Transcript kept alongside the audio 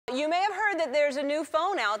You may have heard that there's a new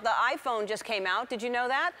phone out. The iPhone just came out. Did you know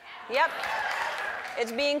that? Yep.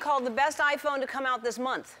 It's being called the best iPhone to come out this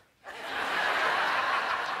month.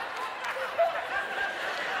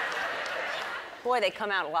 Boy, they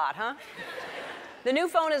come out a lot, huh? The new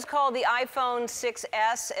phone is called the iPhone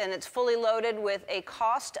 6S, and it's fully loaded with a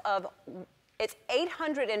cost of, it's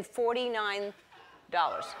 $849.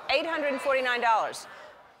 $849.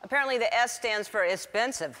 Apparently the S stands for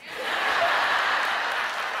expensive.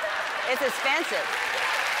 It's expensive.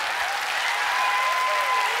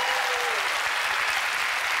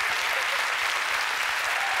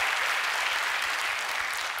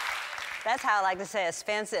 That's how I like to say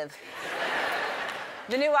expensive.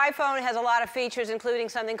 The new iPhone has a lot of features, including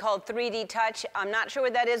something called 3D Touch. I'm not sure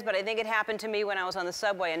what that is, but I think it happened to me when I was on the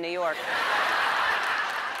subway in New York.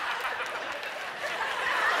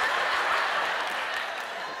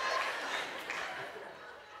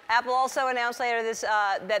 Apple also announced later this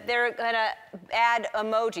that they're going to add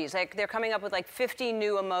emojis. Like, they're coming up with like 50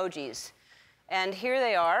 new emojis. And here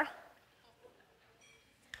they are.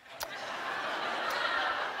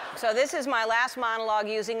 So this is my last monologue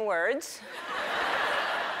using words.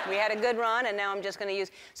 We had a good run, and now I'm just going to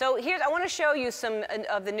use... So I want to show you some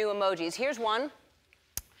of the new emojis. Here's one.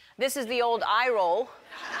 This is the old eye roll.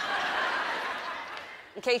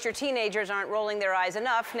 In case your teenagers aren't rolling their eyes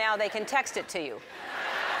enough, now they can text it to you.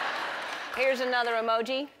 Here's another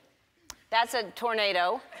emoji. That's a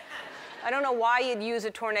tornado. I don't know why you'd use a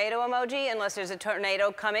tornado emoji unless there's a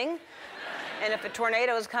tornado coming. And if a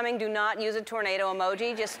tornado is coming, do not use a tornado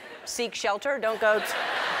emoji. Just seek shelter. Don't go...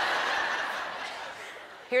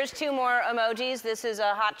 Here's two more emojis. This is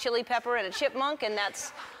a hot chili pepper and a chipmunk, and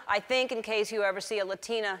that's, I think, in case you ever see a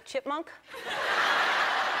Latina chipmunk.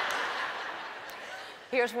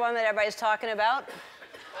 Here's one that everybody's talking about.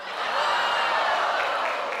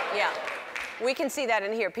 Yeah. We can see that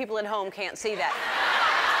in here. People at home can't see that.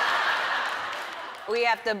 We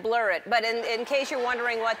have to blur it. But in case you're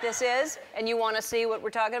wondering what this is and you want to see what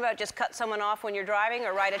we're talking about, just cut someone off when you're driving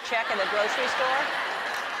or write a check in the grocery store.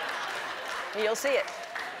 You'll see it.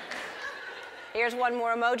 Here's one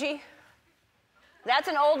more emoji. That's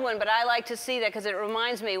an old one, but I like to see that because it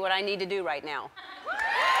reminds me what I need to do right now.